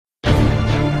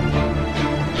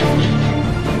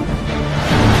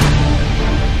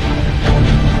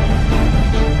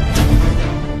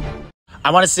I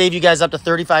want to save you guys up to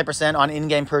 35% on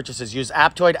in-game purchases. Use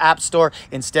Aptoide App Store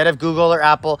instead of Google or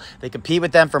Apple. They compete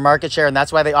with them for market share, and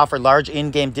that's why they offer large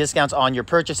in-game discounts on your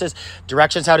purchases.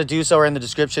 Directions how to do so are in the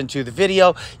description to the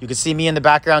video. You can see me in the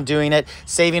background doing it,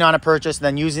 saving on a purchase, and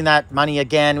then using that money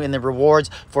again in the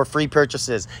rewards for free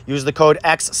purchases. Use the code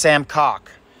X-Samkok.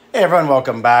 Hey everyone,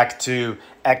 welcome back to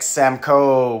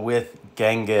X-Samkok with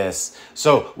Genghis.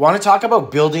 So want to talk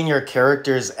about building your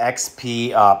character's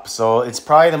XP up. So it's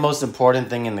probably the most important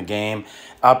thing in the game.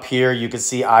 Up here you can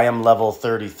see I am level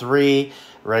 33,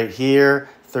 right here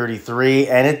 33,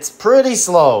 and it's pretty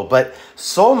slow, but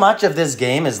so much of this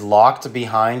game is locked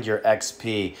behind your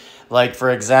XP. Like for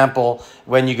example,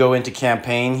 when you go into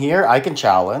campaign here, I can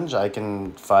challenge, I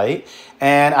can fight,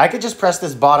 and I could just press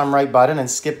this bottom right button and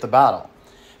skip the battle.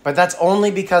 But that's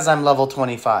only because I'm level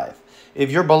 25. If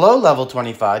you're below level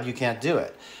 25, you can't do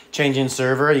it. Changing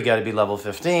server, you got to be level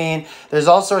 15. There's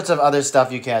all sorts of other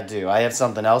stuff you can't do. I have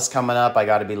something else coming up I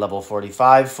got to be level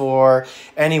 45 for.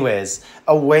 Anyways,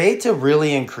 a way to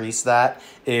really increase that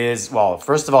is, well,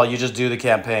 first of all, you just do the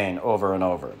campaign over and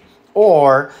over.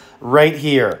 Or right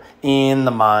here in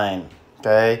the mine,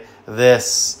 okay?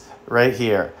 This right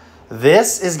here.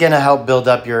 This is going to help build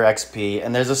up your XP.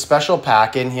 And there's a special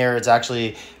pack in here. It's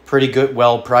actually pretty good,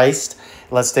 well priced.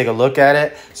 Let's take a look at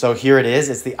it. So here it is.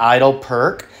 It's the Idle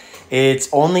perk. It's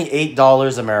only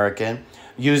 $8 American.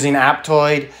 Using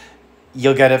Aptoide,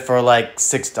 you'll get it for like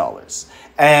 $6.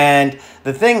 And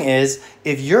the thing is,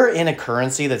 if you're in a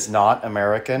currency that's not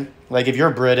American, like if you're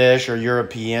British or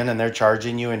European and they're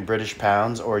charging you in British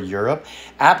pounds or Europe,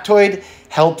 Aptoide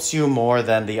helps you more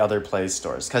than the other Play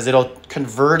stores because it'll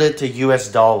convert it to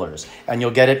US dollars and you'll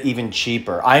get it even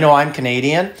cheaper. I know I'm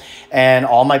Canadian and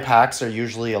all my packs are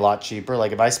usually a lot cheaper.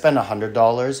 Like if I spend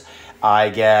 $100,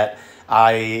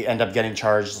 I end up getting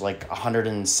charged like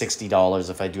 $160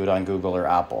 if I do it on Google or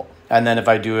Apple. And then if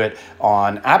I do it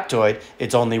on Aptoide,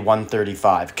 it's only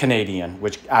 $135 Canadian,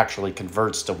 which actually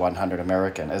converts to 100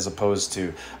 American as opposed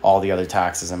to all the other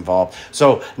taxes involved.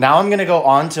 So now I'm going to go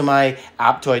on to my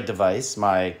Aptoide device,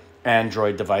 my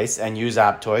Android device, and use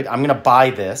Aptoide. I'm going to buy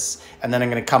this, and then I'm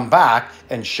going to come back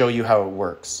and show you how it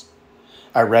works.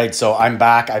 All right, so I'm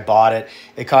back. I bought it.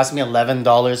 It cost me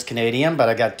 $11 Canadian, but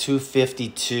I got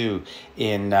 $2.52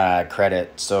 in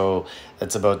credit. So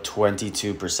that's about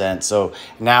 22%. So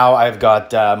now I've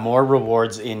got more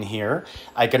rewards in here.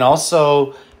 I can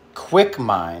also quick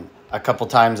mine a couple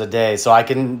times a day. So I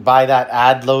can buy that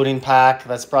ad loading pack.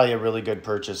 That's probably a really good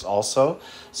purchase also.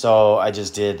 So I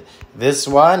just did this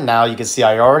one. Now you can see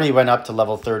I already went up to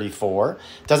level 34.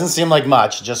 Doesn't seem like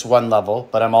much, just one level,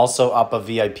 but I'm also up a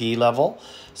VIP level.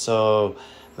 So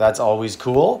that's always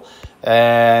cool.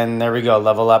 And there we go,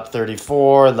 level up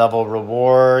 34, level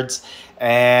rewards.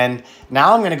 And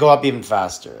now I'm going to go up even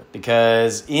faster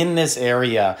because in this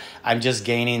area, I'm just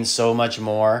gaining so much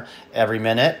more every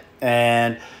minute.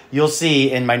 And you'll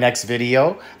see in my next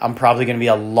video, I'm probably going to be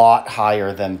a lot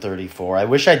higher than 34. I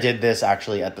wish I did this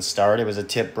actually at the start. It was a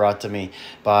tip brought to me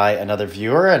by another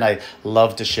viewer, and I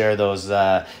love to share those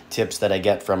tips that I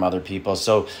get from other people.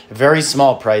 So very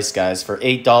small price, guys. For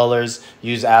 $8,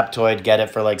 use Aptoide, get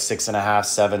it for like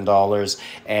 $6.50, $7,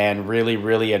 and really,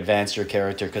 really advance your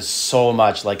character because so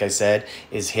much, like I said,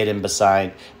 is hidden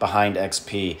behind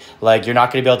XP. Like you're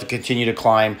not going to be able to continue to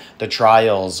climb the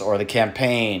trials or the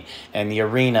campaign and the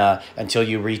arena until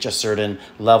you reach a certain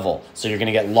level. So you're going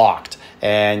to get locked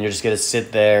and you're just going to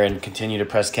sit there and continue to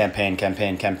press campaign,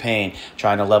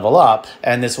 trying to level up,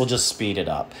 and this will just speed it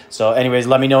up. So anyways,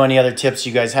 let me know any other tips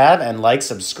you guys have, and like,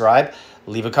 subscribe,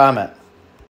 leave a comment.